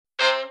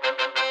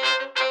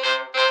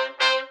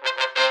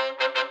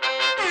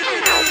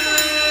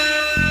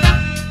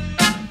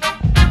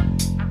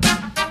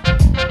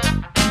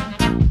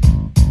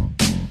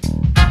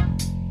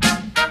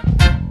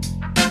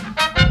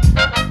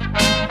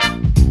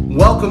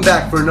Welcome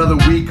back for another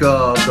week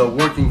of the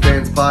Working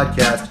Fans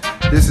Podcast.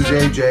 This is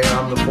AJ,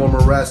 I'm the former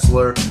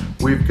wrestler.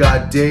 We've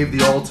got Dave,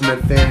 the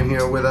ultimate fan,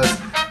 here with us.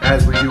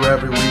 As we do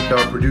every week,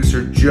 our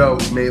producer Joe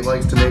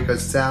likes to make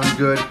us sound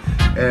good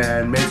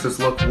and makes us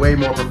look way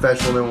more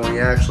professional than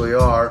we actually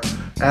are.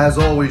 As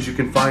always, you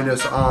can find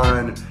us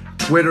on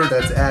Twitter,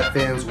 that's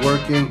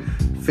 @FansWorking,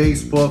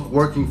 Facebook,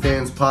 Working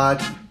Fans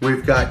Pod.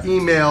 We've got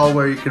email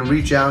where you can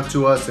reach out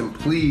to us and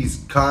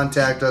please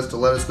contact us to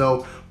let us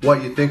know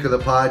what you think of the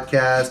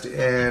podcast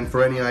and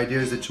for any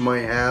ideas that you might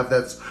have.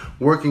 That's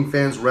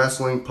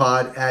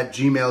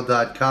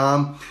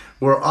workingfanswrestlingpod@gmail.com.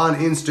 We're on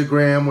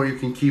Instagram where you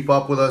can keep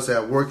up with us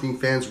at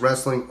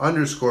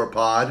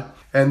workingfanswrestling_pod.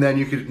 And then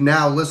you can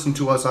now listen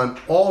to us on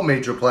all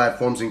major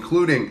platforms,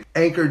 including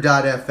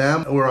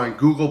Anchor.fm. We're on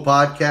Google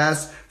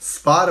Podcasts,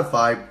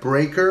 Spotify,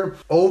 Breaker,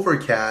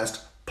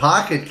 Overcast,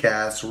 Pocket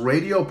Casts,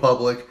 Radio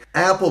Public,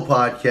 Apple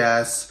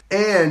Podcasts,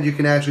 and you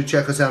can actually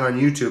check us out on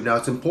YouTube. Now,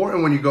 it's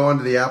important when you go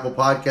onto the Apple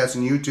Podcasts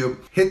and YouTube,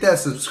 hit that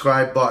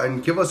subscribe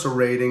button, give us a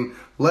rating,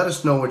 let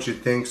us know what you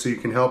think so you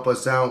can help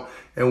us out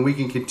and we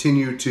can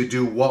continue to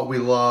do what we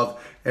love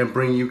and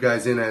bring you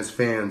guys in as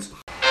fans.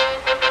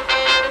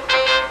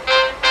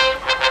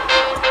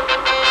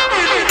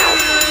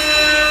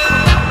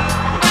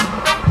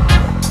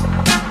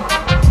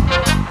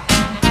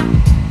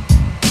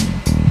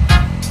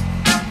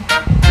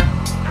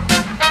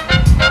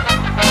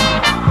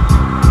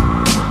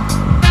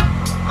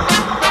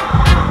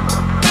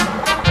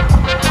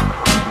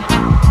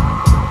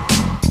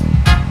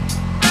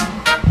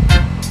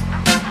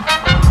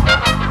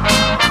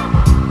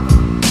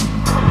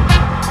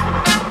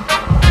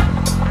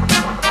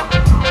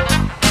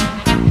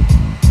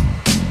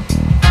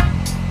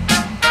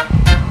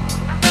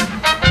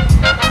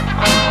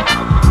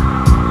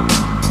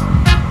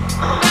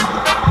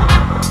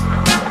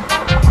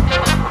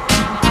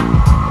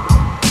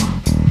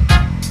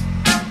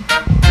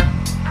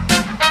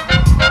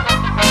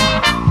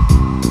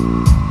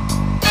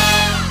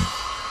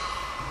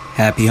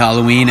 Happy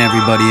Halloween,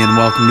 everybody, and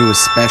welcome to a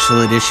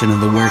special edition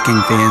of the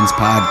Working Fans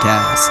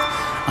Podcast.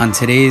 On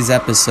today's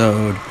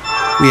episode,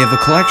 we have a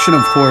collection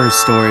of horror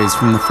stories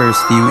from the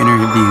first few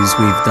interviews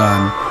we've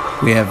done.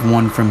 We have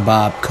one from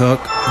Bob Cook,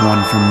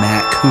 one from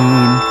Matt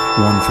Kuhn,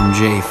 one from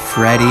Jay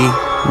Freddy,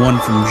 one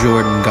from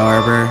Jordan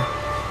Garber.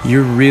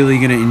 You're really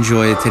going to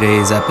enjoy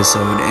today's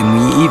episode, and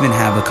we even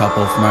have a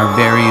couple from our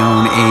very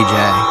own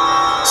AJ.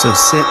 So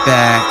sit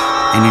back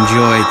and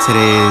enjoy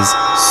today's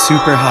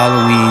Super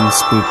Halloween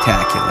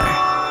Spooktacular.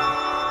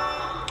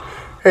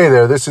 Hey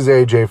there, this is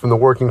AJ from the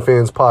Working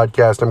Fans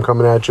Podcast. I'm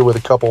coming at you with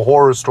a couple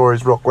horror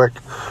stories real quick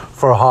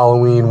for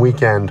Halloween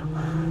weekend.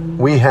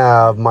 We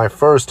have my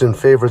first and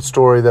favorite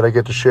story that I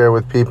get to share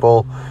with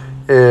people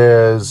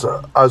is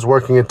I was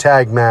working a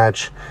tag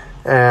match,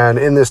 and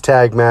in this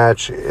tag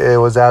match,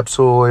 it was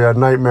absolutely a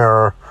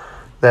nightmare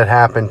that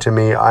happened to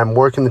me. I'm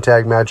working the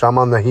tag match. I'm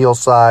on the heel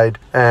side,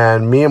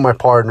 and me and my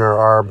partner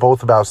are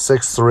both about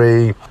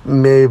 6'3",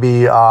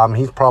 maybe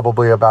he's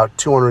probably about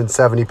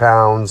 270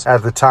 pounds.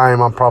 At the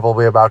time, I'm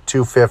probably about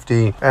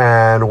 250,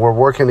 and we're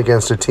working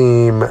against a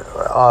team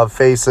of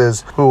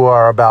faces who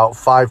are about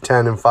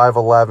 5'10 and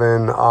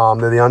 5'11.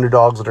 They're the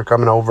underdogs that are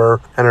coming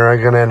over and are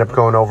going to end up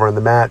going over in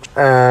the match.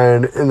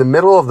 And in the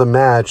middle of the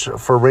match,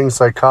 for ring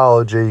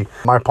psychology,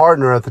 my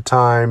partner at the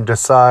time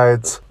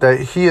decides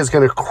that he is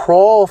going to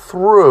crawl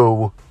through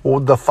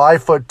the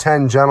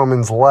 5'10"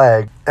 gentleman's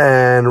leg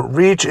and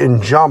reach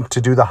and jump to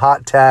do the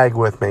hot tag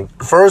with me.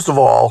 First of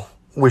all,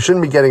 we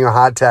shouldn't be getting a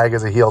hot tag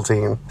as a heel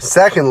team.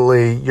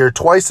 Secondly, you're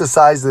twice the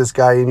size of this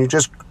guy and you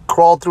just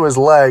crawled through his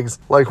legs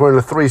like we're in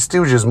a Three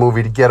Stooges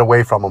movie to get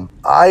away from him.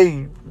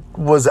 I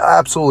was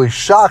absolutely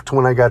shocked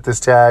when I got this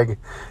tag,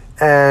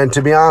 and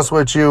to be honest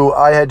with you,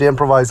 I had to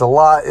improvise a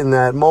lot in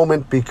that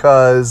moment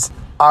because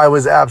I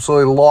was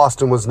absolutely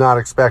lost and was not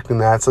expecting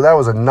that. So that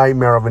was a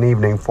nightmare of an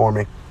evening for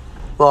me.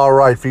 All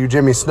right, for you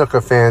Jimmy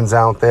Snuka fans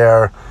out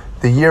there,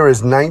 the year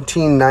is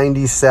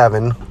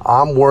 1997.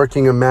 I'm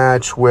working a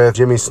match with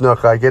Jimmy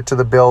Snuka. I get to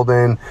the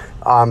building.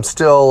 I'm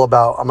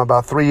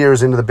about 3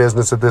 years into the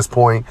business at this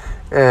point,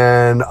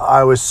 and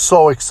I was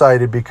so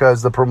excited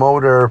because the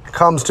promoter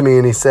comes to me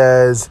and he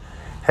says,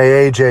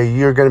 "Hey AJ,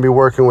 you're going to be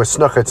working with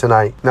Snuka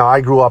tonight." Now,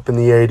 I grew up in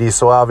the 80s,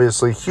 so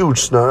obviously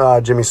huge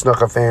Jimmy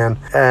Snuka fan,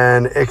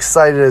 and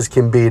excited as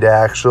can be to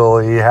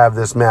actually have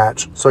this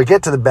match. So I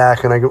get to the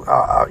back, and I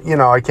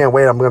can't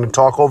wait. I'm going to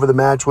talk over the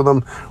match with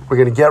him. We're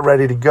going to get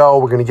ready to go.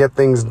 We're going to get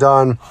things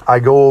done. I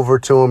go over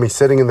to him. He's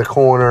sitting in the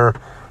corner,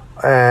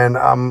 and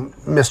I'm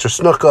Mr.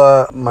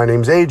 Snuka. My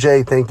name's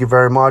AJ. Thank you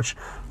very much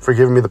for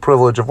giving me the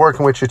privilege of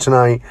working with you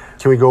tonight.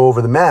 Can we go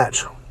over the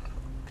match?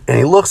 And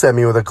he looks at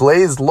me with a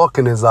glazed look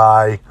in his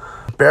eye,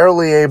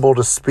 barely able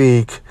to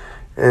speak,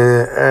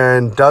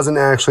 and doesn't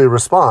actually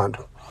respond.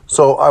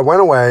 So I went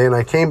away and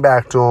I came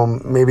back to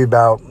him maybe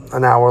about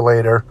an hour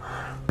later.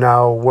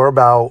 Now we're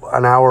about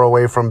an hour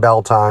away from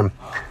bell time.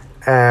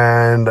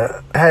 And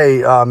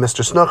hey,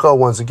 Mr. Snuka,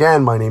 once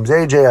again, my name's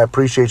AJ. I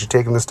appreciate you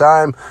taking this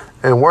time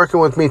and working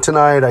with me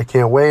tonight. I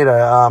can't wait.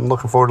 I'm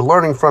looking forward to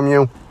learning from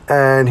you.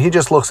 And he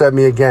just looks at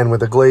me again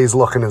with a glazed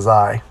look in his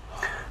eye.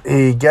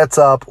 He gets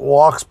up,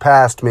 walks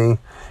past me,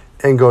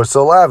 and goes to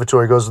the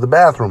lavatory, goes to the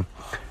bathroom.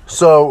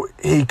 So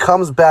he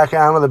comes back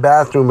out of the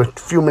bathroom a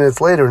few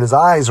minutes later, and his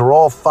eyes are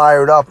all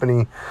fired up, and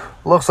he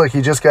looks like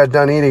he just got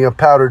done eating a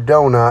powdered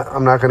donut.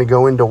 I'm not going to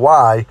go into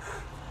why.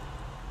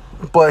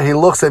 But he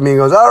looks at me and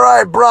goes, "All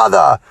right,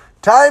 brother,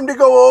 time to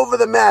go over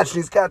the match." And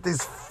he's got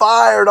this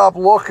fired up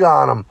look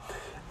on him.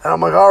 And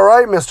I'm like, "All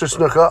right, Mr.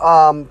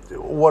 Snuka,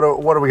 what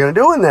are we going to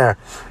do in there?"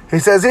 He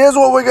says, "Here's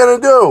what we're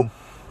going to do.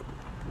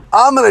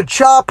 I'm going to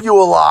chop you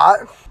a lot.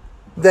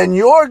 Then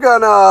you're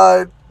going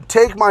to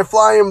take my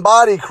flying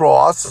body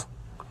cross.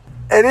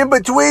 And in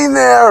between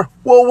there,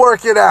 we'll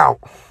work it out."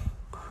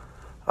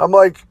 I'm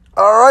like,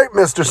 "All right,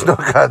 Mr.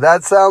 Snuka,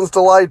 that sounds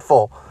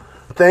delightful.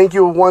 Thank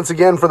you once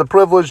again for the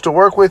privilege to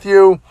work with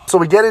you." So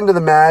we get into the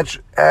match,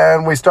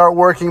 and we start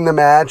working the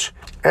match.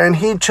 And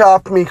he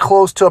chopped me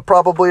close to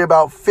probably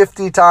about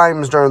 50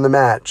 times during the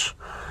match.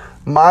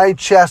 My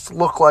chest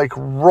looked like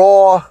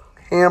raw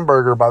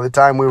hamburger by the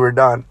time we were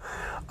done.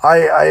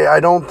 I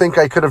don't think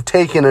I could have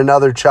taken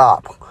another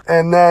chop.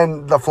 And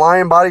then the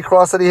flying body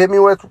cross that he hit me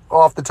with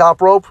off the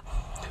top rope,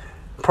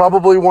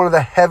 probably one of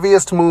the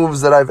heaviest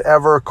moves that I've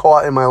ever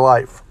caught in my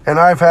life. And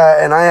I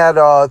had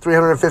a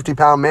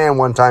 350-pound man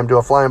one time do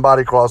a flying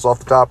body cross off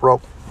the top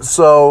rope.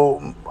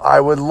 So I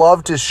would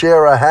love to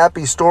share a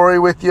happy story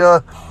with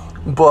you,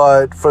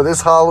 but for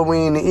this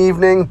Halloween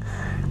evening,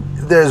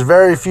 there's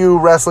very few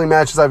wrestling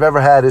matches I've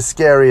ever had as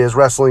scary as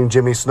wrestling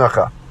Jimmy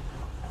Snuka.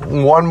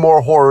 One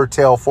more horror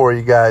tale for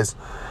you guys.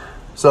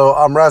 So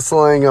I'm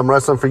wrestling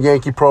for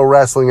Yankee Pro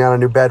Wrestling out of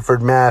New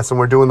Bedford, Mass, and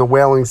we're doing the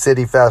Whaling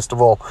City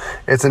Festival.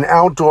 It's an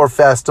outdoor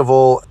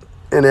festival,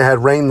 and it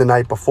had rained the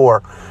night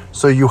before.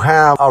 So you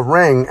have a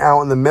ring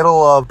out in the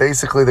middle of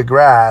basically the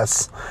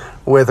grass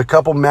with a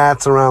couple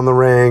mats around the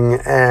ring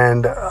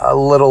and a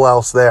little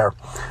else there.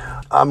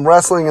 I'm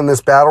wrestling in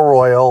this battle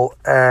royal,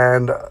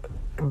 and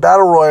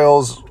battle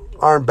royals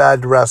aren't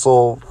bad to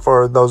wrestle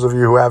for those of you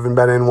who haven't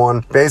been in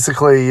one.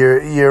 Basically,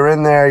 you're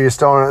in there, it's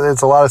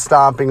a lot of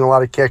stomping, a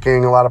lot of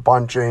kicking, a lot of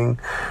punching.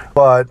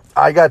 But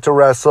I got to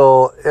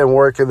wrestle and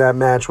work in that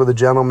match with a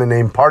gentleman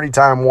named Party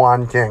Time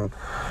Juan King.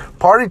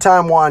 Party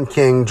Time Juan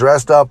King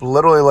dressed up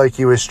literally like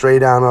he was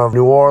straight out of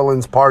New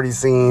Orleans party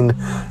scene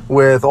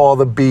with all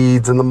the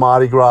beads and the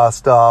Mardi Gras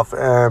stuff.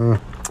 And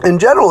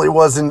generally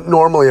wasn't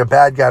normally a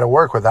bad guy to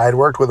work with. I had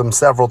worked with him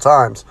several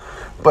times.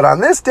 But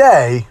on this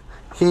day,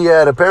 he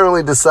had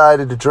apparently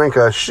decided to drink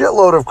a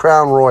shitload of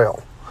Crown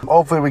Royal.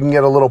 Hopefully we can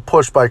get a little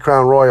push by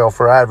Crown Royal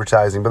for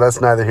advertising, but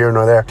that's neither here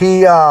nor there.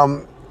 He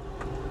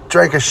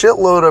drank a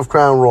shitload of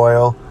Crown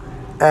Royal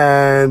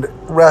and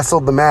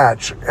wrestled the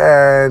match.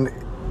 And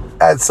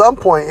at some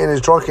point in his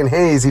drunken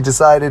haze, he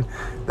decided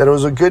that it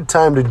was a good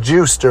time to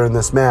juice during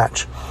this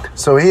match.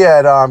 So he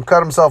had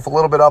cut himself a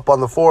little bit up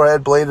on the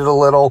forehead, bladed a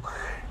little,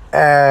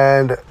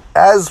 and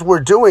as we're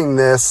doing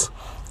this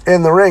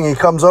in the ring, he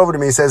comes over to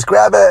me, he says,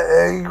 grab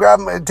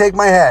it, take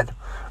my head.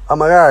 I'm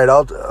like, all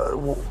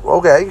right,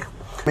 okay.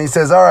 He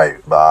says, all right,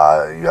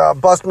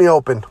 bust me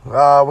open.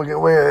 I'm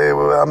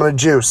going to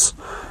juice.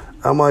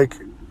 I'm like,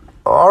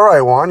 all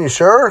right, Juan, you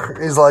sure?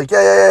 He's like,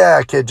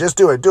 yeah, kid, just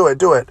do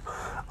it.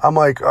 I'm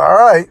like, all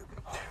right.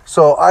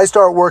 So I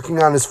start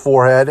working on his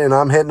forehead, and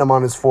I'm hitting him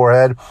on his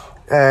forehead,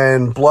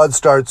 and blood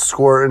starts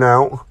squirting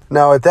out.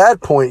 Now, at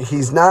that point,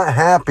 he's not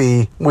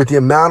happy with the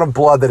amount of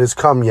blood that has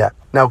come yet.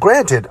 Now,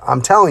 granted,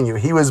 I'm telling you,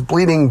 he was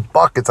bleeding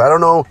buckets. I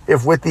don't know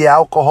if with the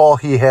alcohol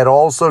he had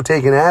also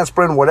taken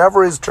aspirin,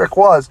 whatever his trick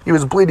was, he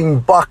was bleeding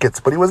buckets,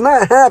 but he was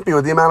not happy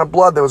with the amount of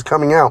blood that was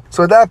coming out.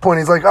 So at that point,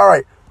 he's like, all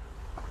right,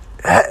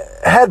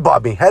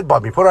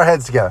 headbutt me, put our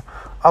heads together.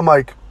 I'm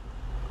like,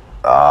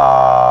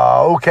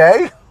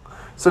 okay.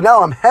 So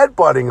now I'm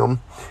headbutting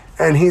him,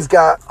 and he's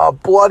got a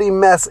bloody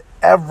mess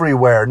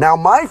everywhere. Now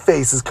my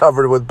face is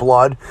covered with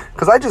blood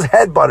because I just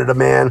headbutted a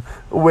man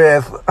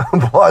with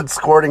blood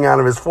squirting out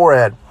of his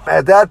forehead.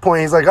 At that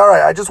point, he's like, all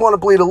right, I just want to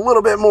bleed a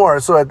little bit more.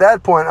 So at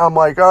that point, I'm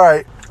like, all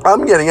right,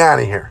 I'm getting out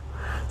of here.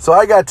 So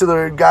I got to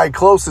the guy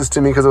closest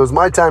to me because it was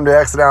my time to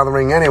exit out of the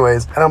ring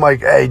anyways. And I'm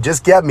like, hey,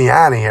 just get me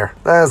out of here.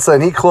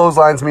 And he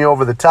clotheslines me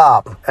over the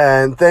top.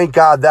 And thank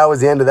God that was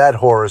the end of that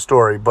horror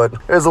story. But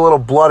there's a little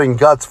blood and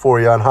guts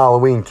for you on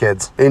Halloween,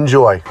 kids.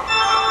 Enjoy.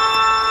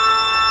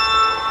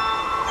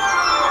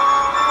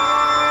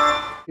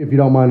 If you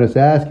don't mind us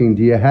asking,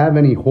 do you have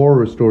any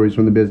horror stories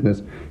from the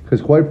business?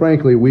 Because quite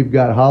frankly, we've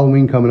got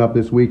Halloween coming up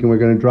this week, and we're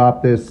going to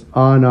drop this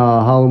on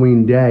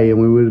Halloween Day,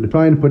 and we were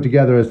trying to put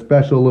together a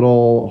special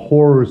little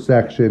horror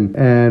section,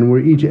 and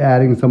we're each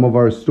adding some of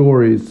our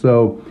stories.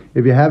 So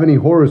if you have any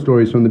horror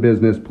stories from the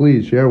business,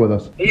 please share with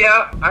us.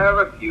 Yeah, I have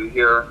a few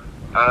here.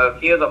 A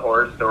few of the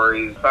horror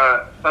stories,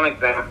 some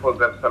examples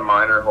of some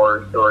minor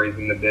horror stories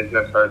in the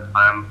business are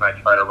times when I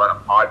try to run a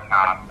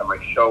podcast and my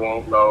show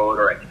won't load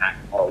or I can't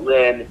call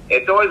in.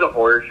 It's always a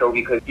horror show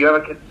because you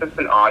have a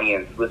consistent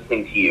audience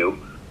listening to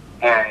you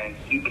and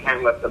you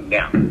can't let them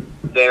down.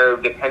 They're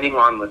depending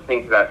on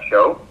listening to that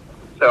show.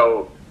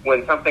 So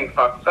when something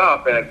fucks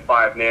up and it's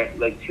 5 minutes,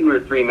 like 2 or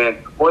 3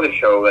 minutes before the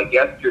show, like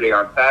yesterday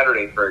on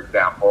Saturday, for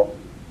example,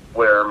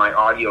 where my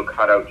audio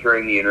cut out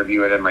during the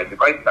interview and then my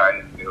device died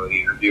in the middle of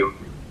the interview,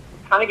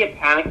 kind of get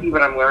panicky,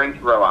 but I'm learning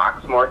to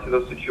relax more to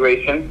those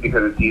situations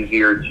because it's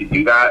easier to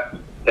do that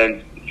than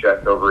to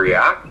just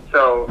overreact.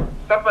 So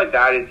stuff like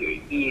that is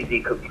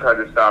easy cookie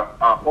cutter stuff.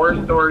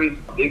 Horror stories,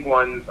 big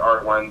ones,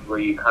 are ones where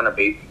you kind of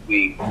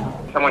basically,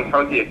 someone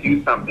tells you to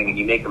do something and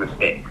you make a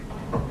mistake.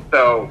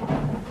 So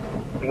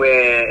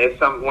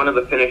one of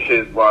the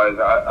finishes was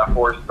a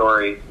horror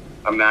story,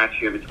 a match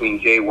here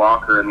between Jay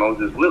Walker and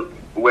Moses Luke,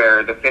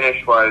 where the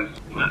finish was,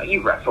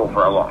 you wrestle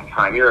for a long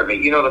time,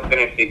 you know the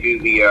finish, they do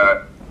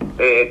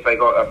it's like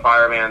a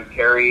fireman's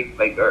carry,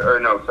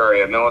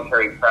 a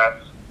military press,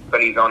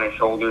 but he's on his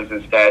shoulders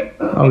instead,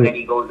 and then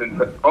he goes and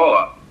puts the ball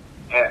up,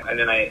 and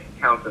then I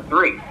count to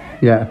 3.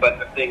 Yeah. But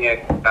the thing is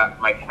that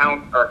my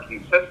counts are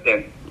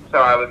consistent, so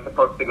I was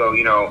supposed to go,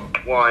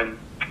 1,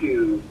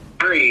 2,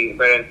 3,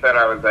 but instead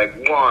I was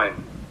like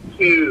 1,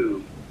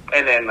 2,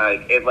 and then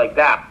like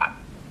that.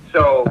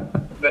 So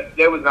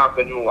it was not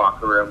good in the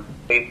locker room.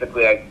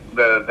 Basically,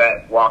 the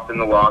vet walked in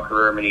the locker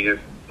room and he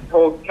just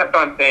kept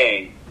on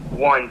saying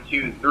 1,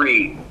 2,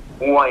 3,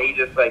 1. He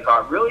just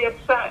got really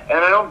upset, and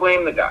I don't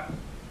blame the guy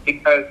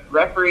because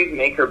referees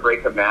make or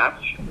break a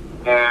match,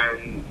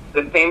 and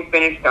the same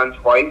finish done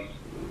twice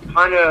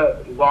kind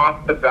of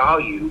lost the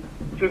value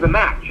to the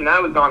match, and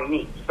that was on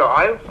me. So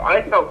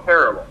I felt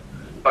terrible,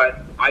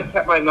 but I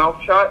kept my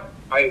mouth shut.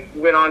 I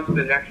went on to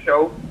the next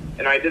show,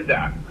 and I did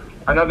that.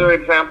 Another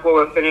example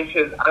of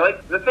finishes,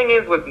 the thing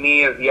is with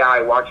me is,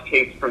 I watch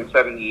tapes from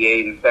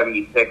 78 and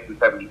 76 and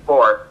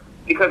 74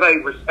 because I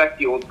respect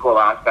the old school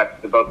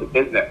aspects about the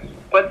business.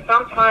 But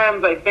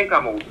sometimes I think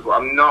I'm old school.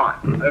 I'm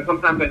not.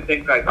 Sometimes I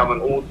think I'm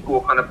an old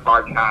school kind of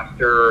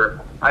podcaster.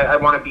 I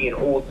want to be an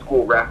old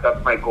school ref.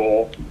 That's my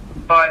goal.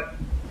 But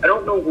I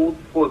don't know old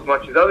school as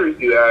much as others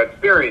do. I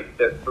experienced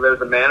it. So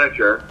there's a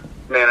manager,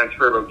 managed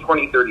for about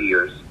 20, 30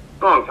 years.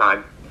 Long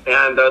time.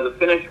 And the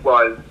finish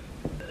was,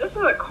 this is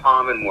a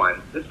common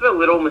one. This is a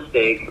little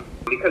mistake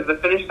because the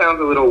finish sounds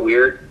a little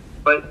weird,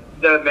 but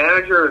the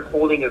manager is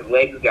holding his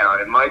legs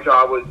down, and my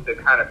job was to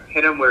kind of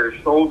pin him where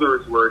his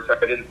shoulders were so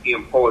I didn't see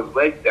him pull his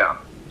legs down.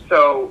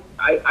 So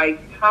I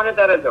counted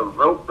that as a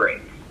rope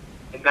break,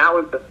 and that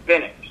was the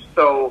finish.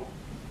 So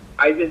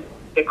I just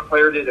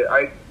declared it.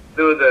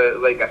 There was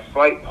a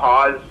slight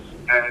pause,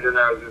 and then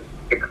I just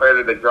declared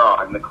it a draw,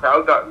 and the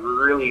crowd got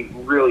really,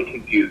 really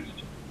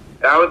confused.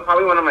 That was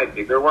probably one of my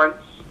bigger ones.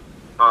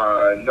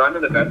 None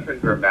of the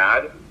veterans were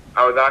mad.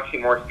 I was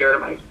actually more scared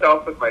of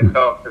myself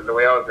because the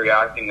way I was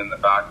reacting in the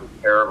back was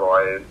terrible.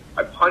 I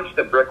punched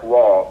a brick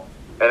wall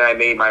and I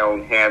made my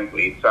own hand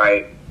bleed. So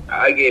I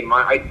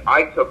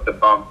took the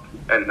bump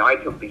and I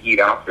took the heat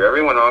after.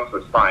 Everyone else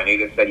was fine. They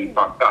just said he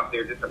fucked up. They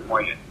were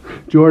disappointed.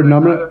 Jordan,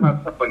 I'm gonna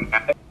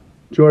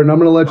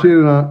let you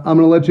in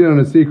on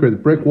a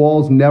secret. Brick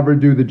walls never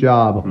do the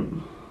job.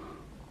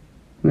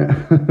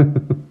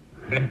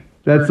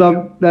 That's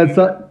something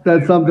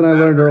I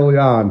learned early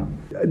on.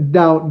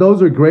 Now,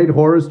 those are great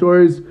horror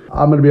stories.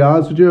 I'm going to be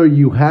honest with you.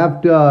 You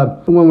have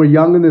to, when we're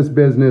young in this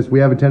business, we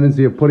have a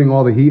tendency of putting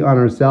all the heat on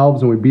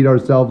ourselves and we beat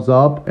ourselves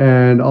up.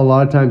 And a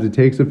lot of times it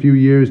takes a few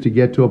years to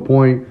get to a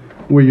point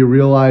where you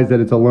realize that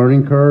it's a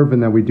learning curve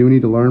and that we do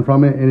need to learn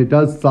from it. And it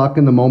does suck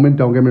in the moment,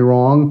 don't get me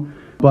wrong.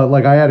 But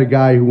I had a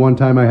guy who one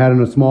time I had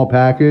in a small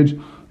package,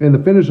 and the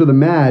finish of the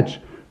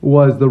match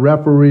was the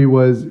referee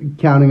was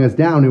counting us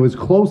down. It was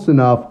close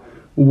enough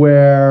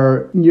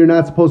where you're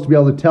not supposed to be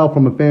able to tell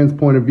from a fan's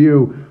point of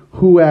view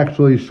who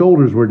actually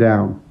shoulders were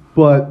down.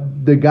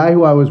 But the guy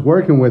who I was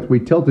working with, we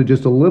tilted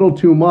just a little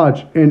too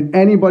much, and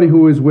anybody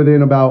who was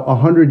within about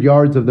 100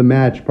 yards of the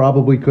match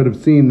probably could have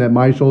seen that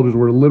my shoulders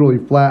were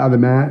literally flat on the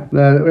mat,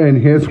 and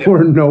his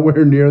were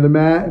nowhere near the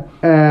mat.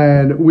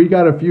 And we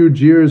got a few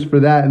jeers for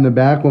that in the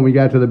back when we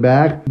got to the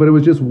back, but it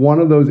was just one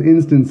of those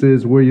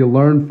instances where you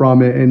learn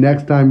from it, and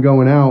next time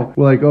going out,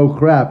 we're like, oh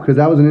crap, because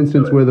that was an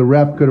instance where the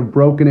ref could have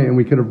broken it and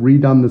we could have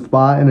redone the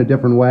spot in a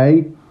different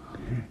way.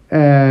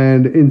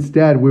 And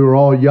instead, we were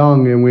all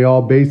young and we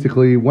all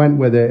basically went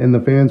with it. And the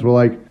fans were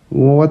like,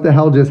 well, what the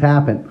hell just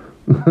happened?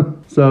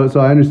 So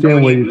I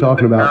understand what you're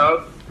talking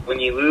about. When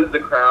you lose the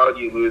crowd,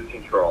 you lose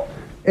control.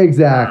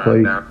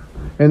 Exactly.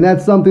 And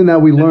that's something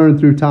that we learn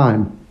through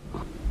time.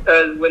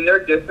 Because when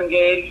they're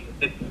disengaged,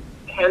 it's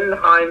 10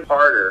 times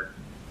harder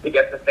to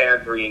get the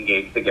fans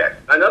re-engaged again.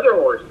 Another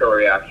horror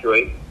story,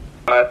 actually.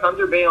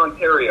 Thunder Bay,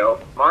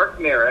 Ontario,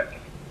 Mark Merrick.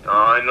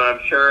 And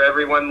I'm sure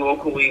everyone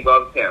locally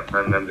loves him.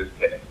 I'm just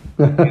kidding.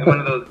 He's one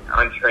of those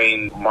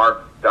untrained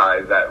Mark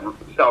guys that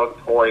sells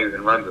toys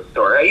and runs a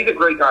store. He's a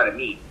great guy to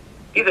meet.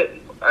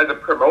 As a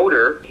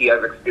promoter, he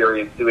has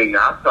experience doing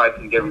that, so I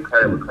can give him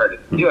credit where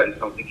credit's due. I just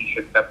don't think he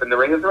should step in the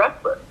ring as a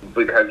wrestler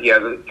because he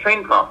hasn't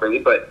trained properly,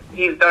 but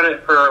he's done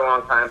it for a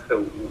long time,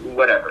 so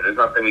whatever. There's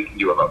nothing we can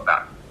do about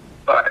that.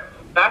 But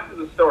back to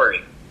the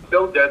story.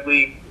 Bill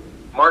Dudley,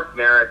 Mark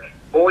Merrick,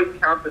 always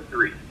count to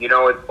 3.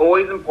 It's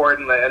always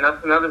important, and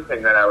that's another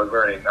thing that I was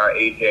learning,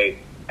 AJ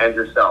and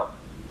yourself.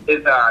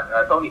 is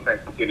that Tony,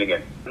 thanks for tuning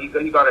in. He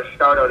got a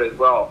shout out as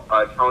well.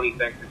 Tony,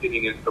 thanks for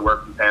tuning in to the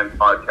Working Fans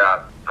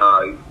podcast.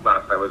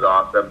 Last night was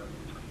awesome.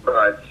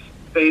 But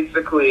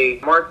basically,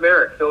 Mark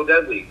Merrick, Phil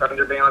Deadly,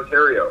 Thunder Bay,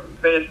 Ontario.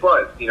 Finish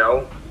was,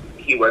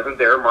 he wasn't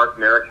there. Mark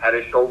Merrick had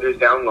his shoulders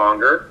down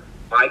longer.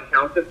 I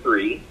count to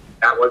 3.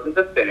 That wasn't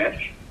the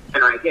finish.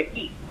 And I get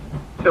heat.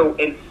 So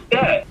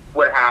instead,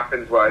 what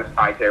happens was,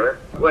 hi Taylor,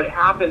 what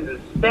happens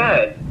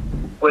instead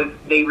was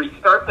they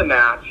restart the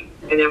match,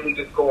 and then we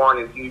just go on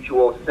as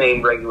usual,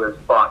 same regular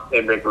spot,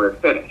 same regular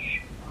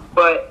finish.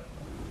 But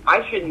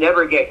I should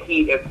never get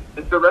heat. If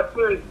the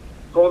wrestler's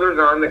shoulders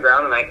are on the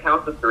ground and I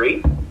count to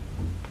 3,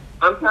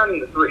 I'm counting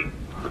to 3.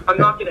 I'm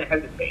not going to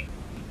hesitate.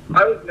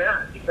 I was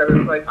mad because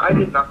it's like I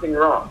did nothing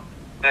wrong,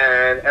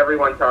 and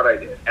everyone thought I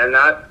did. And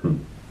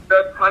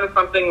that's kind of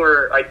something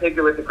where I take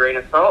it with a grain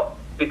of salt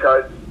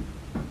because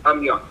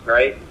I'm young,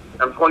 right?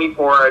 I'm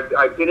 24.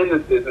 I've been in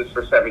this business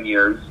for 7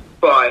 years,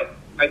 but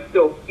I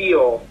still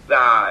feel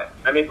that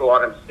I make a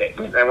lot of mistakes.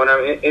 And when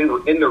I'm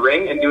in the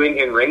ring and doing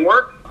in-ring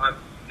work, I'm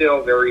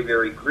still very,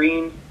 very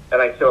green,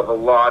 and I still have a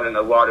lot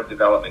of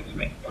development to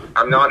make.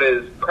 I'm not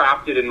as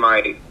crafted in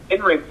my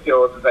in-ring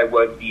skills as I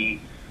would be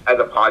as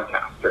a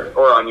podcaster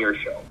or on your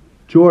show.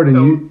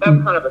 Jordan, so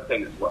that's kind of a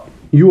thing as well.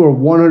 You are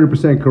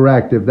 100%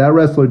 correct. If that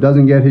wrestler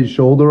doesn't get his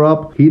shoulder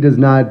up, he does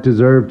not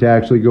deserve to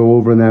actually go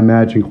over in that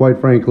match. And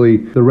quite frankly,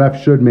 the ref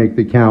should make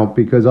the count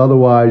because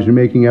otherwise you're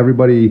making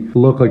everybody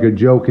look like a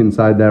joke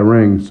inside that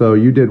ring. So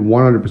you did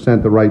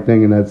 100% the right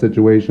thing in that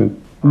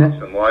situation.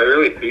 Awesome. Well, I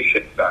really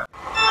appreciate that.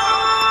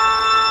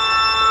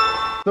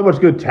 So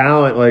much good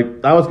talent. Like,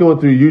 I was going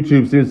through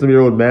YouTube seeing some of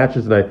your old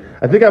matches, and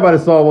I think I might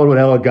have saw one with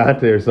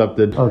Elegante or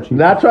something. Oh, geez.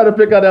 Not trying to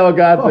pick on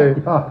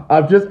Elegante. Oh,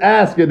 I'm just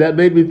asking. That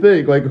made me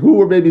think, like, who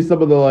were maybe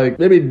some of the, like,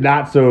 maybe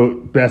not so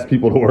best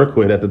people to work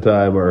with at the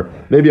time, or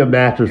maybe a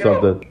match or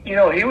something. He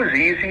was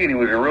easy, and he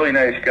was a really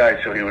nice guy,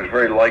 so he was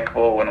very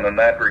likable, and in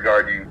that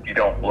regard, you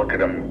don't look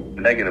at him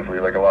negatively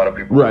like a lot of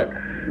people. Right.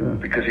 Do,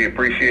 because he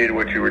appreciated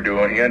what you were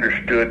doing. He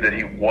understood that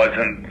he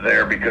wasn't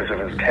there because of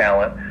his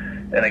talent.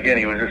 And again,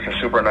 he was just a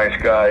super nice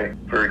guy,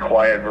 very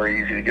quiet,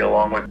 very easy to get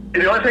along with.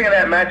 The only thing in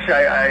that match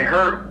I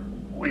heard,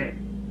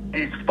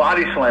 he's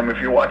body slam.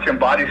 If you watch him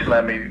body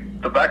slam me,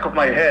 the back of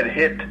my head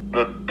hit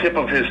the tip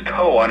of his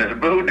toe on his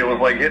boot. It was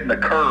like hitting a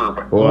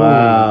curb.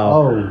 Wow.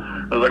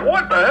 Oh. I was like,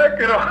 what the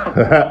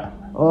heck,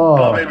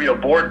 Thought maybe a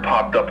board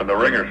popped up in the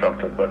ring or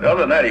something. But other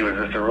than that, he was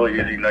just a really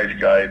easy, nice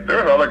guy.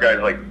 There's other guys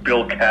like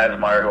Bill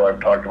Kazmaier, who I've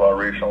talked about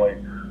recently,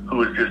 who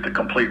was just a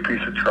complete piece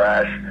of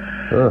trash.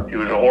 He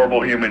was a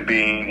horrible human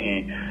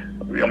being.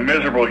 A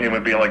miserable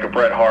human being like a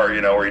Bret Hart,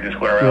 where he just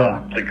went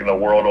around thinking the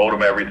world owed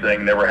him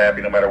everything, never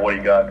happy no matter what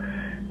he got.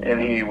 And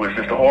he was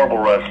just a horrible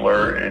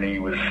wrestler, and he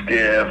was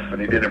stiff,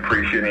 and he didn't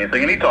appreciate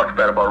anything. And he talks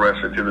bad about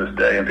wrestling to this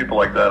day, and people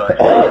like that, I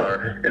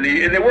think,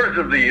 in the words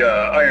of the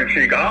Iron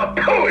Sheik,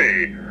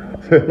 pooey.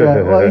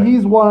 Yeah,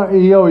 well,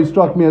 he always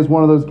struck me as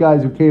one of those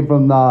guys who came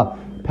from the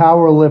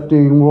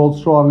powerlifting, world's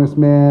strongest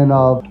man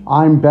of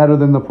I'm better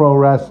than the pro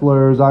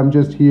wrestlers, I'm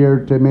just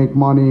here to make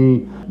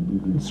money,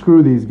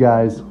 screw these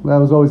guys. That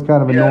was always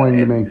kind of annoying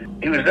to me.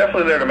 He was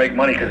definitely there to make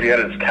money because he had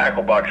his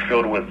tackle box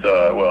filled with,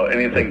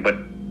 anything but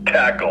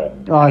tackle.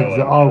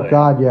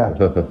 God, yeah.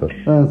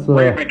 That's,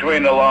 right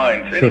between the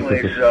lines.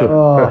 Anyways,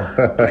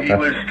 he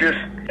was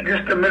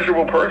just a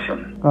miserable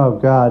person. Oh,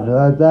 God,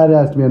 that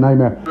has to be a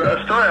nightmare.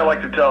 A story I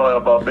like to tell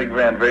about Big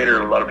Van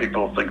Vader, a lot of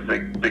people think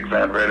Big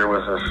Van Vader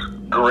was this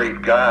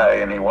great guy,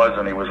 and he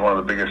wasn't. He was one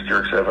of the biggest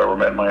jerks I've ever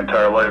met in my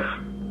entire life,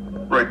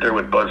 right there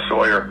with Buzz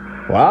Sawyer.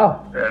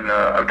 Wow. And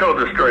I've told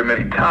this story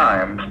many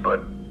times,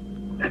 but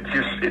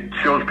it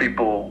shows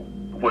people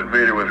what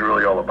Vader was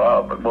really all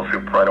about, but most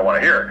people probably don't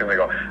want to hear it because they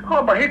go,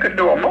 oh, but he could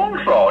do a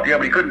moonsault. Yeah,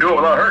 but he couldn't do it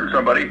without hurting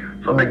somebody.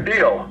 It's a big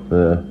deal.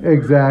 Yeah.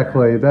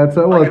 Exactly. That's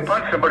I can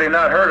punch somebody and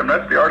not hurt him.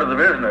 That's the art of the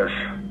business.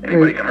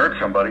 Anybody can hurt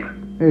somebody.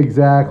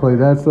 Exactly.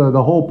 That's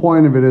the whole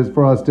point of it is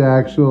for us to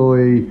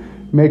actually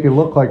make it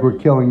look like we're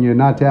killing you,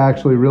 not to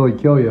actually really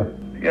kill you.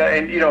 Yeah,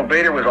 and,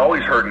 Vader was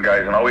always hurting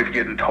guys and always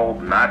getting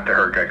told not to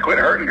hurt guys. Quit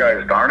hurting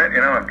guys, darn it,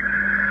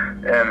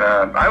 And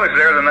I was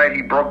there the night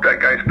he broke that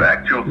guy's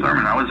back, Joe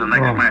Thurman. I was the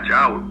next match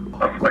out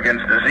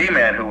against the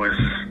Z-Man, who was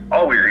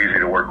always easy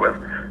to work with.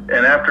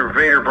 And after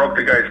Vader broke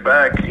the guy's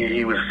back,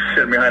 he was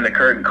sitting behind the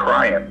curtain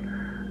crying.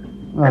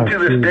 And to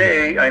this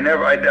day, I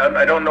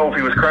don't know if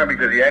he was crying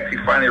because he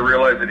actually finally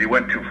realized that he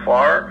went too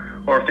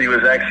far, or if he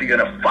was actually going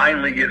to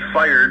finally get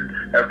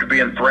fired after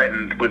being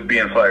threatened with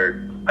being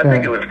fired. I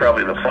think it was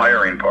probably the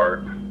firing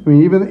part. I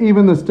mean,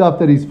 even the stuff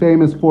that he's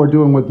famous for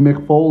doing with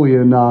Mick Foley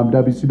in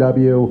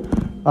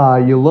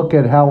WCW, you look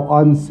at how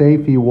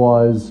unsafe he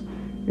was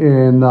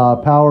in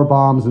power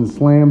bombs and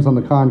slams on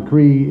the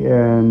concrete,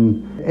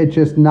 and it's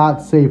just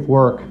not safe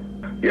work.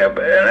 Yeah,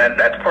 and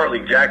that's partly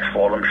Jack's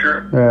fault, I'm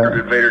sure.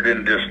 That Vader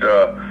didn't just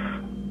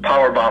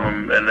power bomb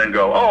him and then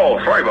go, oh,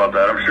 sorry about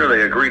that. I'm sure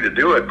they agreed to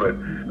do it, but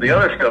the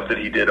other stuff that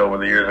he did over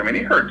the years, I mean,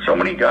 he hurt so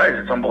many guys.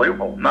 It's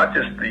unbelievable. Not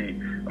just the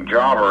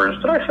jobbers.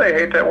 Did I say I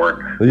hate that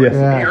word? Yes.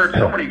 He hurt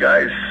so many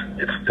guys.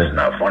 It's just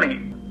not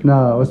funny.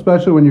 No,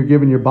 especially when you're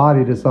giving your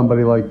body to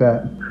somebody like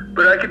that.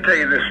 But I can tell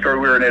you this story.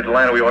 We were in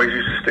Atlanta. We always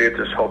used to stay at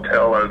this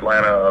hotel in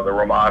Atlanta, the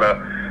Ramada,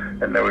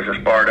 and there was this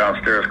bar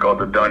downstairs called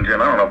the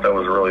Dungeon. I don't know if that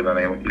was really the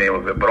name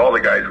of it, but all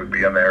the guys would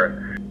be in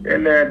there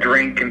and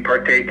drink and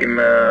partake in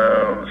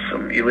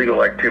some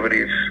illegal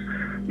activities.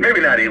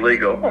 Maybe not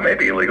illegal. Well,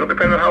 maybe illegal,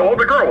 depending on how old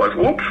the girl was.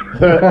 Whoops.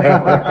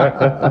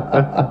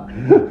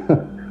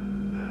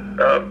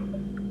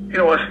 You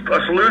know, us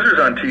losers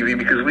on TV,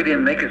 because we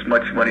didn't make as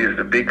much money as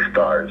the big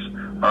stars,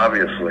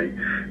 obviously.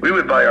 We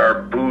would buy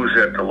our booze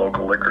at the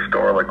local liquor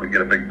store, like we'd get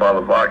a big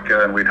bottle of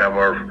vodka, and we'd have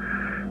our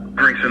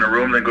drinks in a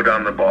room, then go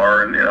down to the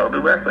bar and,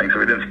 do that thing. So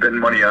we didn't spend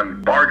money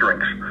on bar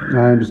drinks.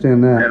 I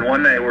understand that. And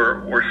one day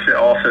we're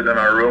all sitting in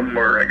our room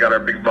where I got our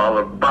big bottle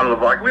of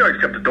vodka. We always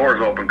kept the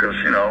doors open because,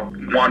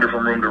 wander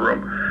from room to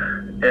room.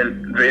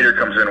 And Vader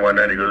comes in one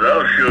day and he goes,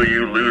 "I'll show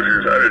you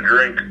losers how to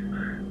drink."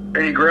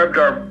 And he grabbed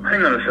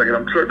hang on a second,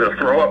 I'm starting to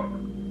throw up.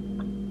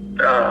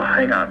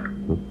 Hang on.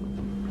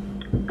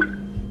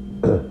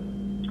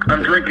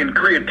 I'm drinking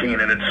creatine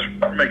and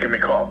it's making me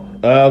cough.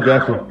 Oh,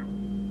 gotcha.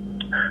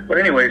 But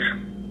anyways,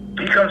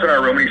 he comes in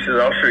our room and he says,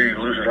 "I'll show you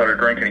losers how to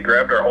drink." And he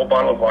grabbed our whole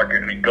bottle of vodka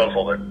and he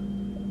guzzled it.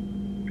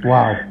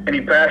 Wow. And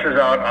he passes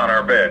out on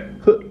our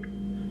bed.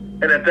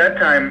 And at that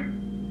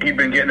time, he'd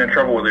been getting in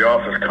trouble with the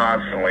office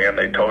constantly, and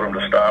they told him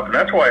to stop. And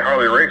that's why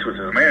Harley Race was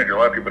his manager. A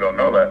lot of people don't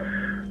know that.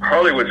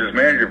 Harley was his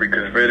manager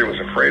because Vader was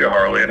afraid of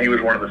Harley, and he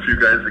was one of the few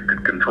guys that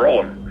could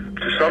control him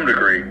to some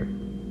degree.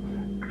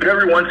 But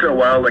every once in a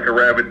while, like a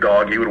rabid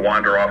dog, he would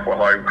wander off while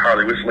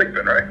Harley was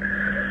sleeping, right?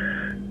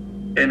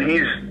 And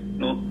he's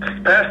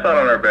passed out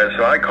on our bed,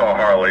 so I call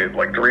Harley at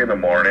like 3 in the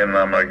morning, and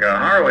I'm like,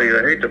 "Harley,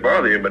 I hate to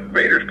bother you, but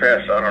Vader's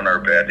passed out on our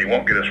bed. He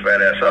won't get his fat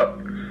ass up."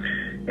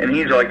 And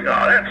he's like, "Oh,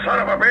 that son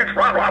of a bitch,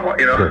 blah, blah, blah,"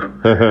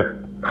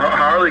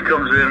 Harley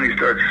comes in and he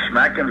starts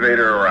smacking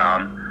Vader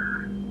around.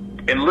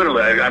 And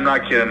literally, I'm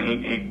not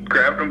kidding, he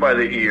grabbed him by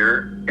the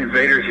ear, and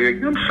Vader's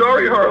like, "I'm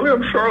sorry, Harley,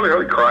 I'm sorry,"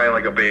 Harley crying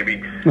like a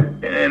baby.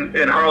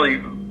 and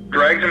Harley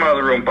drags him out of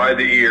the room by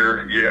the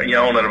ear,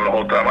 yelling at him the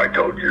whole time, "I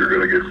told you you're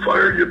going to get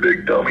fired, you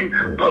big dummy,"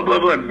 blah, blah,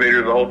 blah. And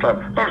Vader the whole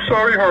time, "I'm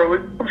sorry, Harley,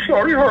 I'm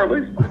sorry,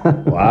 Harley."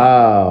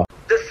 Wow.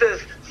 This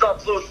is the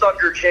Blue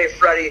Thunder, Jay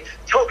Freddy,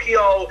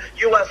 Tokyo,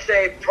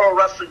 USA, Pro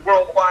Wrestling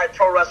Worldwide,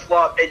 Pro Wrestling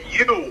Love, and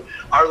you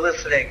are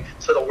listening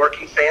to the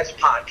Working Fans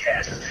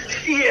Podcast.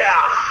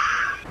 Yeah.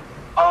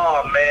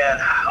 Oh man,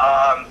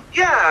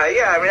 yeah.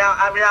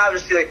 I mean,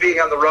 obviously, like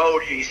being on the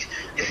road, you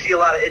see a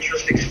lot of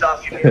interesting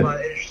stuff. You meet a lot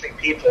of interesting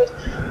people.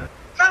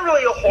 Not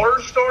really a horror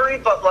story,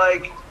 but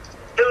like it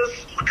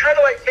was kind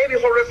of like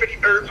maybe horrific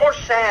or more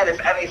sad,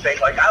 if anything.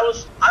 Like I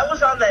was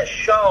on that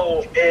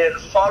show in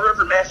Fall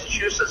River,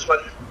 Massachusetts when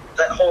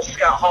that whole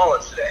Scott Hall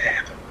incident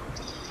happened.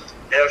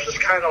 And it was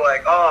just kind of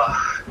like,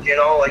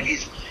 like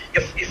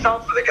you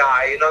felt for the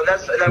guy, and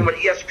then when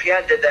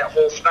ESPN did that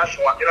whole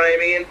special, you know what I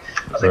mean?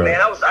 I was like,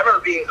 man, I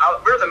remember we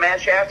were the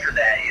match after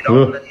that,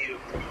 and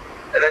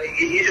then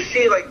you just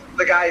see like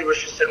the guy was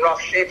just in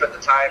rough shape at the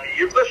time.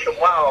 You wish him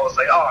well. I was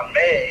like, oh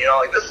man,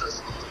 like this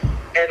is,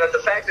 and then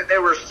the fact that they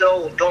were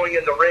still going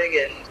in the ring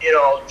and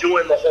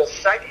doing the whole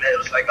segment, it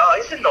was like,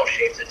 oh, he's in no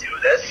shape to do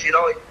this,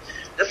 like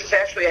this is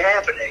actually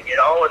happening,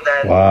 and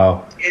then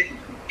wow,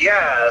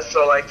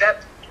 so like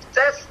that's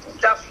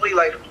definitely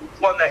like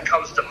one that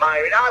comes to mind.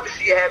 I mean,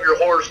 obviously you have your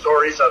horror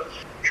stories of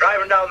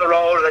driving down the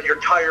road and then your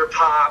tire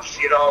pops,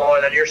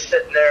 and then you're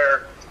sitting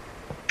there.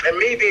 And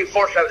me being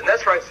fortunate, and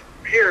that's right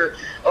here,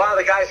 a lot of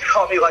the guys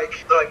call me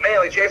they're like, "Man,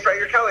 like Jay Fred,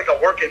 you're kind of like a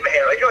working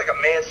man. Like you're like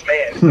a man's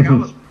man." Like I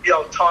was,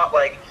 taught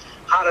like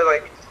how to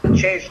like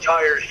change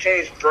tires,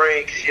 change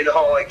brakes,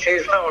 like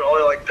change my own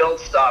oil, like build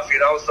stuff,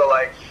 So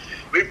like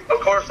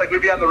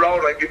we'd be on the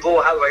road, like we blew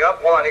a house, like, "Oh,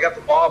 hold on, you got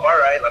the bulb, all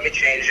right, let me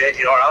change it,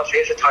 or I'll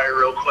change the tire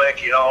real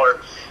quick, or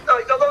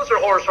like those are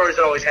horror stories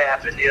that always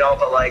happen,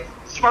 but like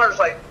as far as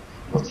like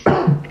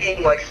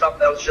being like something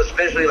that was just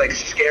visually like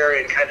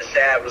scary and kind of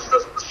sad was the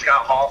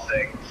Scott Hall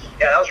thing.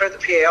 Yeah, that was right at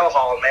the PAL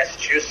Hall in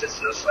Massachusetts,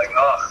 and it was like,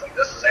 like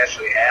this is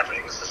actually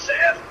happening. This is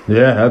sad.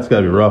 Yeah, that's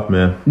gotta be rough,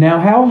 man. Now,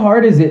 how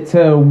hard is it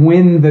to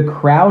win the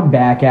crowd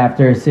back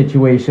after a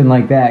situation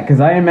like that? Because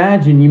I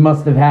imagine you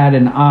must have had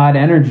an odd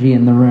energy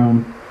in the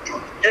room.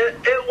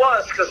 It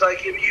was, because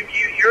like you're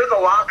in the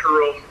locker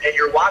room and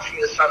you're watching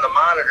this on the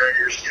monitor, and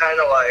you're just kind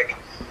of like,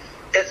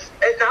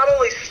 it not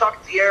only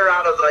sucked the air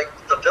out of like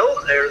the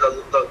building there,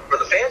 where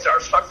the fans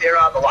are, sucked the air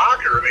out of the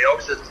locker room,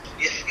 because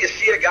you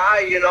see a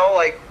guy,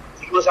 like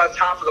he was on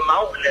top of the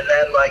mountain, and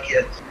then like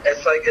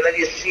it's like, and then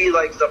you see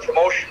like the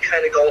promotion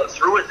kind of going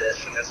through with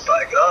this, and it's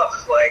like,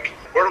 like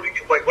what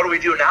do we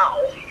do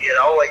now?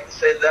 Like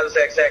say that was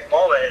the exact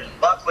moment. And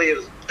luckily it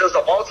was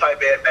a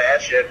multi-man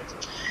match, and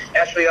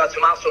actually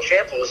Tommaso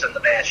Ciampa was in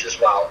the match as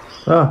well.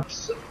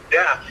 So,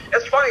 yeah,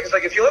 it's funny because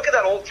like if you look at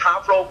that old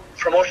Top Rope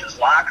Promotions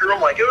locker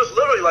room, like it was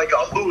literally like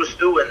a who's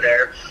who in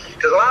there,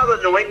 because a lot of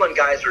the New England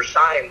guys were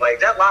signed. Like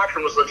that locker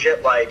room was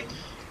legit. Like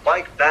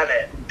Mike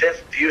Bennett,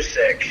 Biff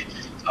Busick,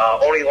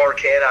 Oni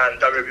Lorcan on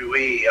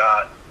WWE,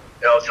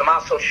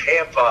 Tommaso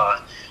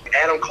Ciampa,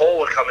 Adam Cole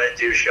would come in and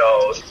do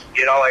shows.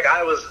 You know, like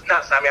I'm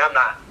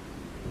not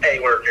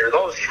anywhere near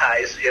those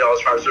guys, you know,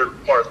 as far as they're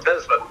more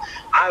business, but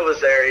I was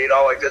there, you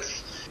know, like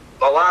it's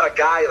a lot of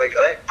guys like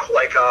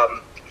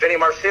Vinny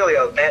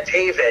Marcellia, Matt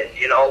Taven,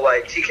 you know,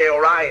 like TK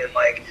O'Ryan,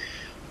 like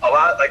a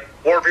lot like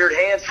Warbeard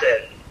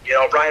Hansen, you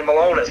know, Brian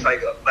Malonis,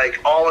 like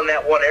all in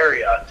that one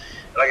area.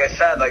 Like I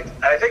said, like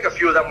I think a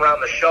few of them were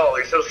on the show.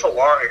 Like it was so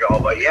long ago,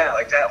 but yeah,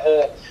 like that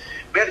whole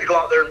we had to go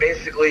out there and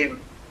basically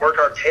work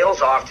our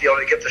tails off, you know,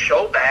 to get the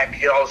show back,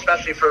 you know,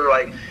 especially for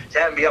like to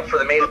have him be up for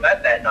the main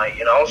event that night,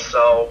 you know.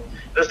 So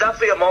there's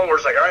definitely a moment where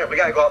it's like, all right, we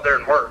got to go out there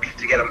and work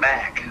to get him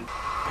back.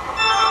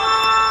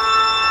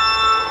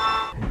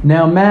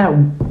 Now, Matt,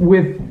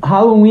 with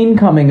Halloween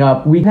coming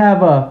up, we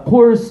have a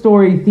horror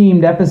story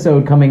themed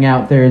episode coming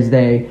out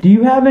Thursday. Do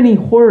you have any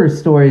horror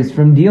stories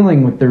from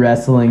dealing with the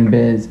wrestling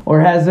biz, or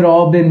has it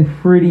all been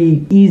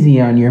pretty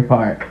easy on your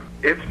part?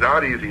 It's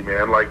not easy,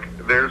 man. Like,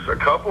 there's a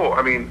couple,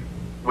 I mean,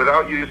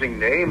 without using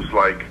names,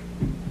 like,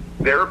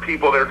 there are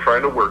people that are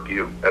trying to work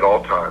you at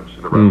all times.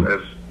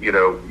 As, you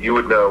know, you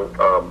would know.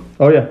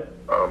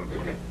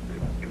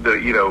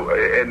 You know,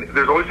 and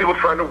there's always people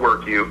trying to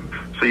work you,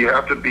 so you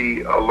have to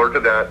be alert to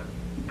that.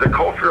 The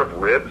culture of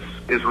ribs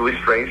is really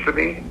strange to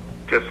me,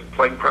 just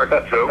playing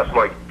practice jokes.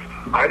 Like,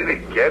 I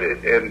didn't get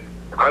it, and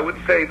I would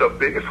say the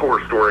biggest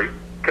horror story,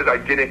 because I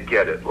didn't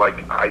get it,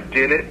 like, I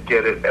didn't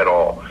get it at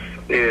all,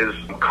 is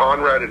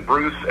Conrad and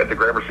Bruce at the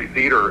Gramercy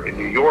Theater in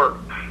New York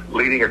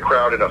leading a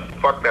crowd in a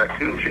Fuck Matt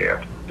Coon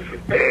chant.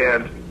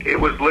 And it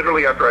was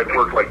literally after I'd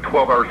worked like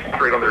 12 hours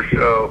straight on their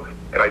show,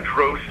 and I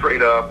drove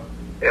straight up,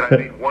 and I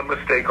made one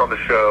mistake on the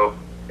show,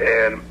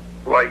 and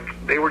like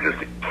they were just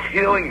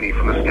killing me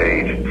from the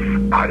stage.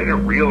 I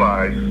didn't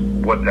realize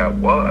what that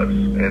was,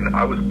 and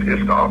I was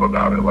pissed off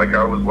about it. Like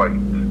I was like,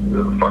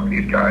 fuck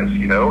these guys,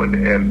 you know,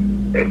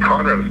 and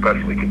Conrad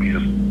especially can be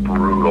just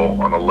brutal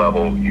on a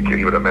level you can't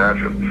even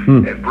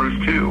imagine, and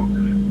Bruce too.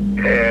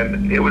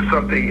 And it was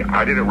something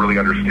I didn't really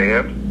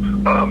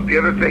understand. The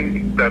other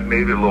thing that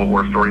made it a little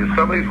horror story is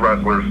some of these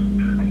wrestlers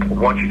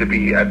want you to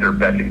be at their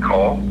beck and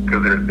call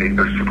because they're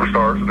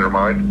superstars in their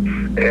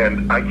mind,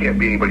 and I can't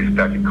be anybody's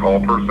beck and call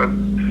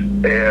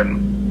person,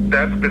 and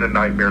that's been a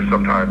nightmare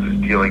sometimes,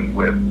 is dealing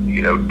with,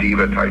 you know,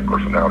 diva type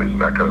personalities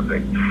and that kind of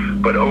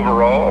thing. But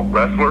overall,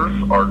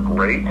 wrestlers are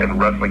great, and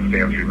wrestling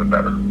fans are even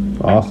better.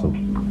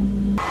 Awesome.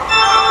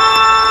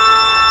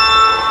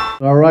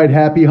 All right,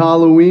 happy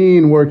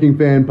Halloween, Working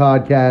Fan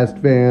Podcast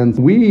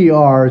fans. We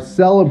are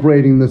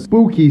celebrating the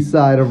spooky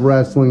side of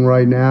wrestling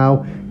right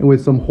now, and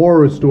with some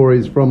horror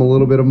stories from a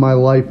little bit of my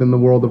life in the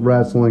world of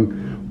wrestling.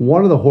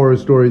 One of the horror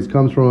stories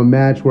comes from a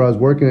match where I was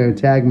working in a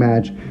tag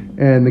match,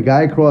 and the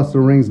guy across the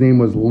ring's name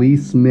was Lee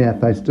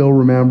Smith. I still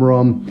remember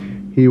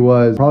him. He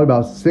was probably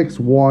about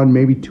 6'1",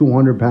 maybe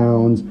 200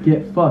 pounds.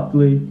 Get fucked,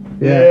 Lee.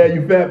 Yeah,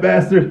 you fat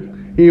bastard.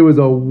 He was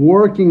a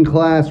working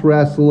class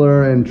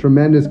wrestler and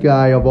tremendous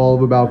guy of all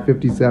of about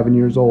 57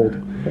 years old.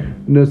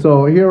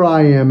 So here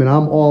I am, and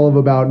I'm all of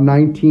about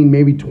 19,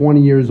 maybe 20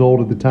 years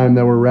old at the time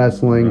that we're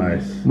wrestling.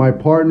 Nice. My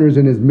partner's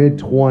in his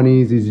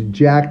mid-20s. He's a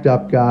jacked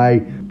up guy,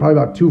 probably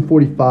about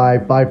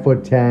 245,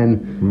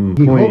 5'10".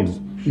 He clean. hooks,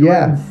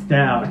 yeah.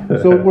 Stout.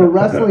 So we're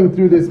wrestling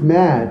through this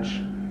match,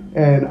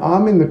 and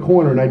I'm in the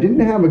corner, and I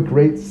didn't have a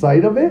great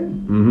sight of it,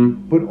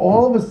 but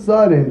all of a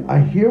sudden, I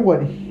hear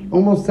what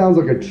almost sounds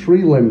like a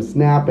tree limb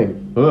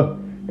snapping.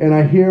 And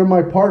I hear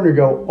my partner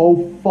go,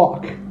 "Oh,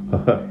 fuck."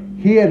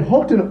 He had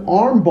hooked an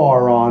arm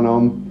bar on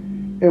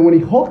him, and when he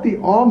hooked the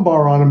arm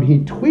bar on him, he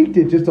tweaked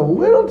it just a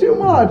little too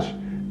much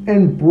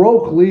and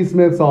broke Lee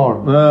Smith's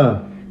arm.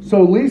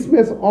 So Lee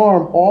Smith's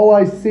arm, all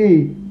I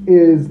see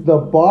is the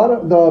part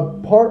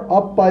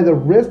up by the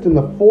wrist and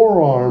the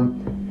forearm,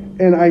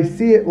 and I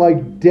see it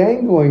like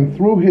dangling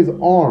through his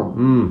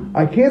arm.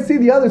 I can't see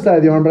the other side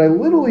of the arm, but I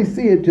literally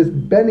see it just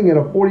bending at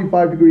a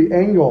 45-degree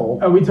angle.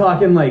 Are we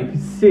talking like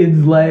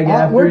Sid's leg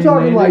after We're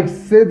talking like it?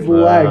 Sid's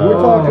leg.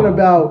 We're talking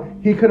about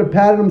he could have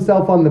patted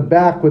himself on the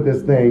back with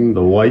this thing.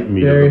 The white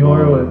meat Barry of the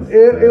Horowitz.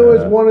 bones. It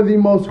was one of the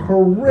most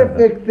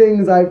horrific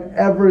things I've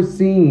ever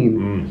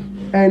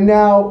seen. And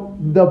now,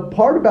 the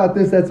part about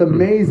this that's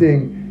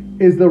amazing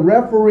is the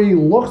referee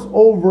looks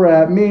over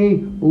at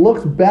me,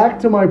 looks back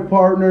to my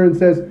partner, and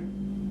says,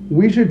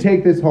 "We should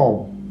take this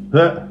home."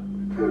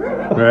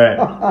 Right.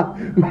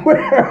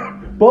 We're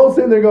both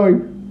sitting there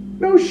going,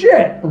 "No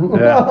shit."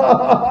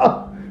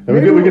 Yeah.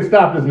 We could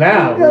stop this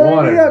now if we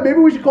wanted. Yeah, maybe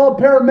we should call a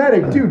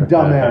paramedic too,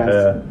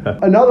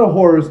 dumbass. Another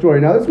horror story.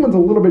 Now this one's a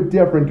little bit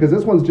different because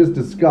this one's just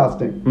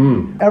disgusting.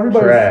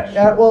 Trash.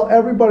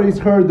 Everybody's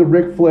heard the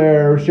Ric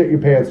Flair shit your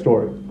pants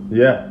story.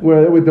 Yeah.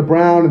 Where with the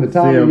Brown and the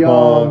Tommy CM Young.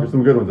 Punk. There's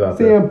some good ones out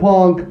there. CM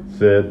Punk.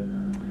 Sid.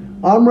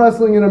 I'm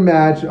wrestling in a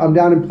match. I'm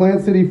down in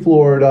Plant City,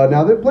 Florida.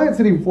 Now, Plant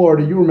City,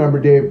 Florida, you remember,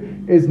 Dave,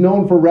 is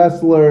known for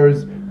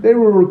wrestlers. They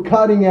were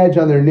cutting edge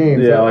on their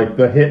names. Yeah, like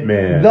the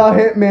Hitman. The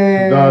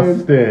Hitman.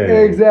 The Sting.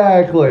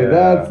 Exactly. Yeah.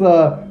 That's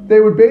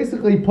they would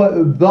basically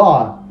put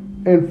the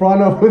in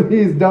front of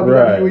these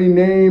WWE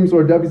names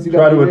or WCW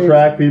Try to names.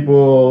 attract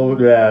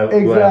people. Yeah,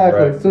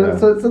 Exactly. Right.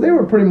 So they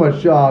were pretty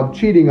much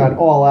cheating on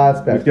all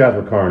aspects. These guys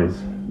were carnies.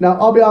 Now,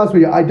 I'll be honest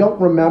with you. I don't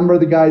remember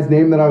the guy's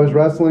name that I was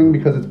wrestling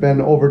because it's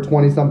been over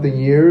 20-something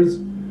years.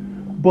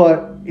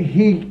 But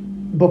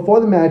before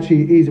the match,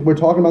 we're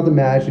talking about the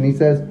match, and he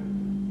says,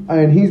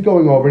 and he's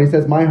going over, and he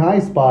says, my high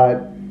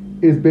spot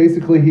is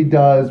basically he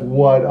does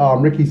what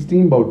Ricky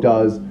Steamboat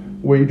does,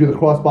 where you do the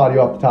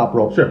crossbody off the top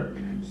rope. Sure.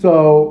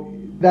 So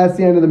that's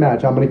the end of the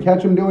match. I'm going to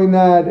catch him doing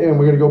that, and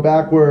we're going to go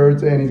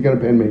backwards, and he's going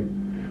to pin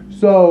me.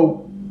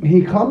 So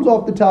he comes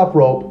off the top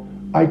rope.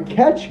 I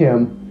catch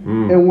him,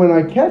 and when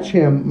I catch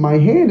him, my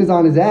hand is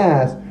on his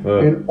ass,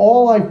 and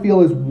all I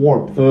feel is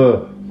warmth.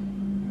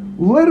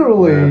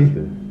 Literally,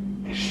 nasty.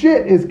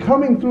 Shit is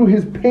coming through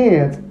his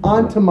pants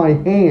onto my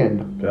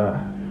hand.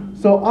 God.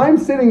 So I'm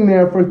sitting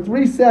there for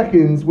 3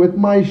 seconds with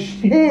my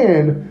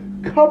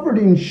hand covered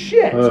in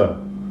shit.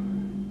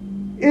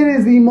 It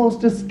is the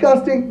most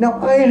disgusting.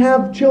 Now, I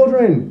have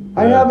children.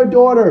 I have a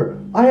daughter.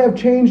 I have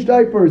changed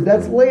diapers.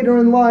 That's later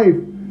in life.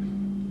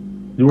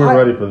 You weren't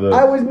ready for this.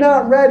 I was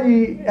not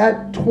ready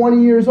at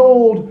 20 years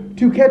old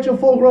to catch a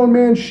full-grown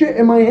man's shit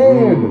in my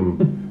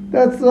hand.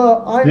 That's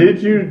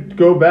Did you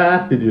go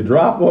back? Did you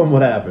drop one?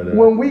 What happened?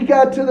 When we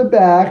got to the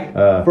back,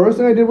 first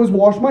thing I did was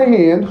wash my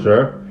hand.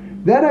 Sure.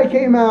 Then I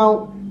came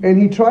out, and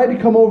he tried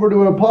to come over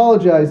to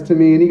apologize to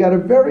me, and he got a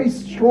very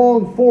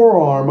strong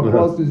forearm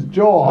across his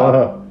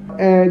jaw.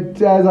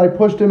 And as I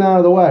pushed him out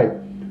of the way,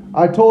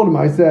 I told him,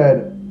 I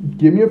said,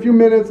 give me a few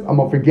minutes. I'm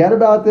going to forget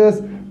about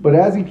this. But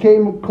as he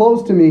came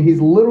close to me,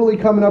 he's literally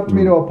coming up to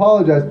me to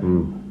apologize.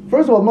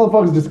 First of all, the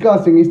motherfucker's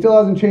disgusting. He still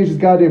hasn't changed his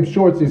goddamn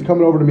shorts. He's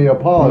coming over to me to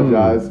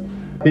apologize.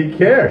 He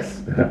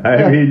cares.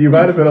 I mean, you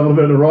might have been a little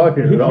bit in the wrong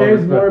here. He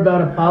cares more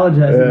about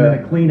apologizing than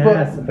a clean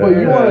ass. But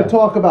you want to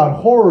talk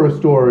about horror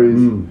stories.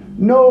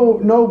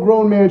 No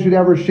grown man should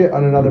ever shit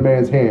on another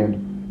man's hand.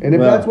 And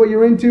if that's what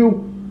you're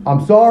into, I'm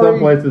sorry. Some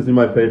places you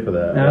might pay for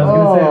that. I was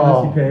going to say,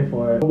 unless you pay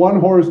for it. One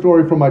horror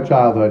story from my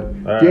childhood.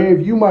 Right.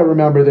 Dave, you might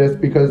remember this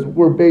because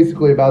we're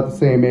basically about the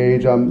same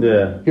age.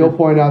 He'll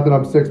point out that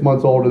I'm 6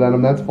 months older than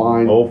him. That's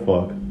fine. Oh,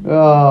 fuck.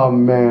 Oh,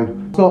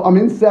 man. So I'm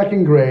in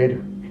second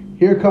grade.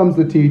 Here comes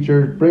the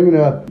teacher, bringing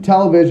a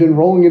television,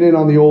 rolling it in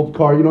on the old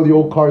cart. You know the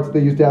old carts that they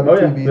used to have on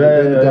TV? They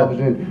bring the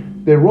television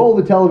in. They roll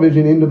the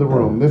television into the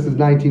room. This is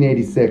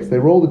 1986. They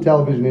roll the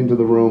television into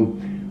the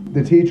room.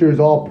 The teacher is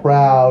all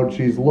proud.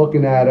 She's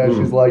looking at us.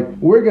 She's like,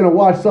 we're going to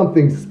watch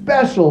something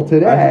special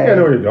today. I think I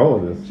know where you're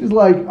going with this. She's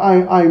like,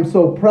 I'm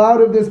so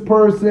proud of this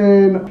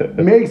person.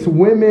 Makes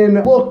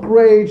women look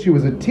great. She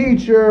was a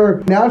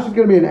teacher. Now she's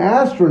going to be an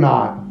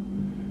astronaut.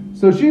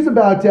 So she's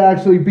about to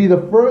actually be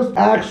the first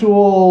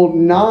actual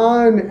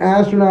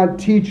non-astronaut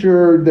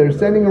teacher. They're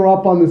sending her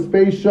up on the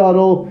space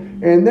shuttle,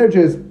 and they're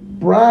just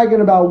bragging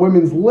about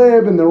women's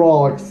lib, and they're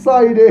all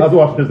excited. I was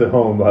watching this at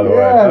home, by the way.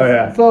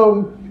 Yes.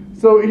 Oh, yeah.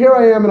 So here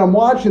I am, and I'm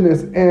watching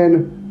this,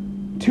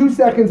 and 2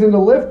 seconds into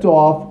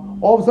liftoff,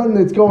 all of a sudden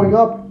it's going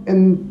up,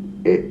 and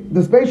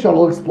the space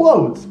shuttle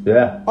explodes.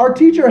 Yeah. Our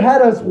teacher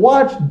had us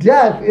watch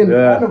death in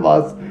front of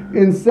us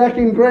in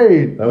second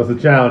grade. That was the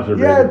Challenger,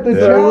 baby. Yeah, the So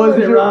Challenger. it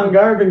wasn't Ron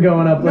Garvin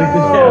going up like the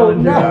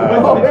Challenger. No,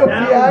 it was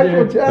the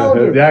actual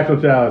Challenger. The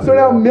actual Challenger. So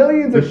now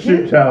millions of The shoot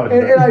kids,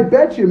 Challenger. and I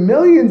bet you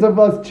millions of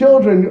us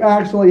children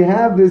actually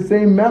have this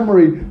same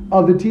memory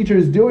of the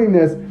teachers doing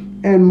this.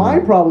 And my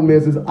problem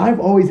is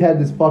I've always had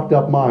this fucked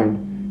up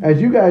mind.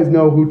 As you guys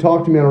know who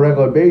talk to me on a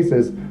regular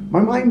basis, my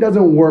mind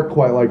doesn't work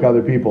quite like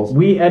other people's.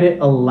 We edit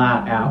a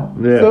lot out.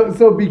 Yeah.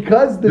 So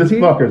because the This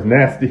fucker's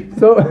nasty.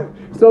 So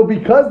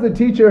because the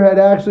teacher had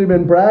actually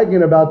been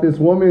bragging about this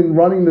woman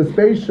running the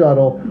space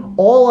shuttle,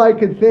 all I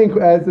could think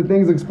as the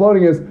thing's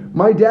exploding is,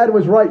 my dad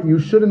was right, you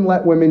shouldn't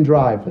let women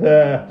drive.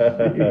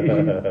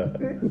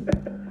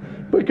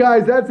 But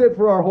guys, that's it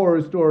for our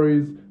horror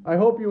stories. I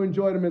hope you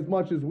enjoyed them as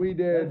much as we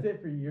did. That's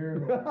it for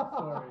your stories.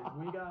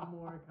 We got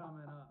more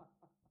coming up.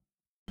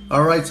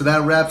 All right, so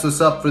that wraps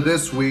us up for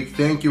this week.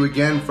 Thank you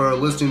again for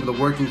listening to the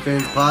Working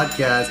Fans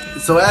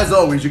Podcast. So as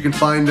always, you can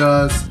find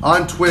us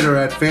on Twitter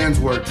at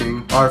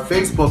FansWorking. Our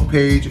Facebook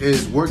page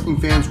is Working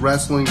Fans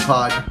Wrestling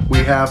Pod.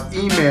 We have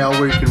email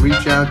where you can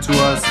reach out to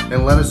us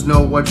and let us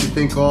know what you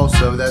think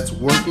also. That's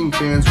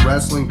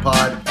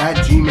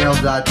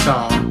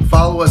workingfanswrestlingpod@gmail.com.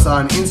 Follow us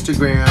on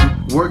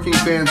Instagram,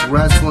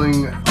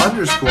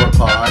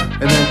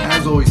 workingfanswrestling_pod. And then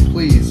as always,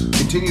 please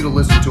continue to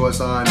listen to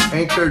us on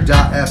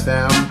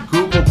Anchor.fm,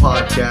 Google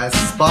Podcasts,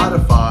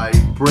 Spotify,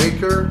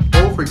 Breaker,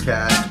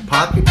 Overcast,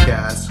 Pocket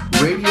Cast,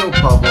 Radio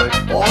Public,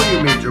 all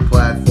your major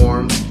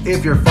platforms.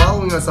 If you're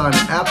following us on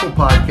Apple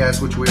Podcasts,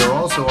 which we are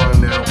also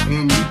on now,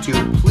 and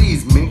YouTube,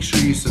 please make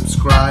sure you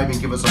subscribe and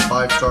give us a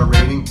 5-star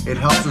rating. It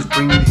helps us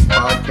bring you these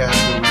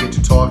podcasts where we get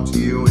to talk to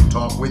you and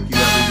talk with you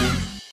every week.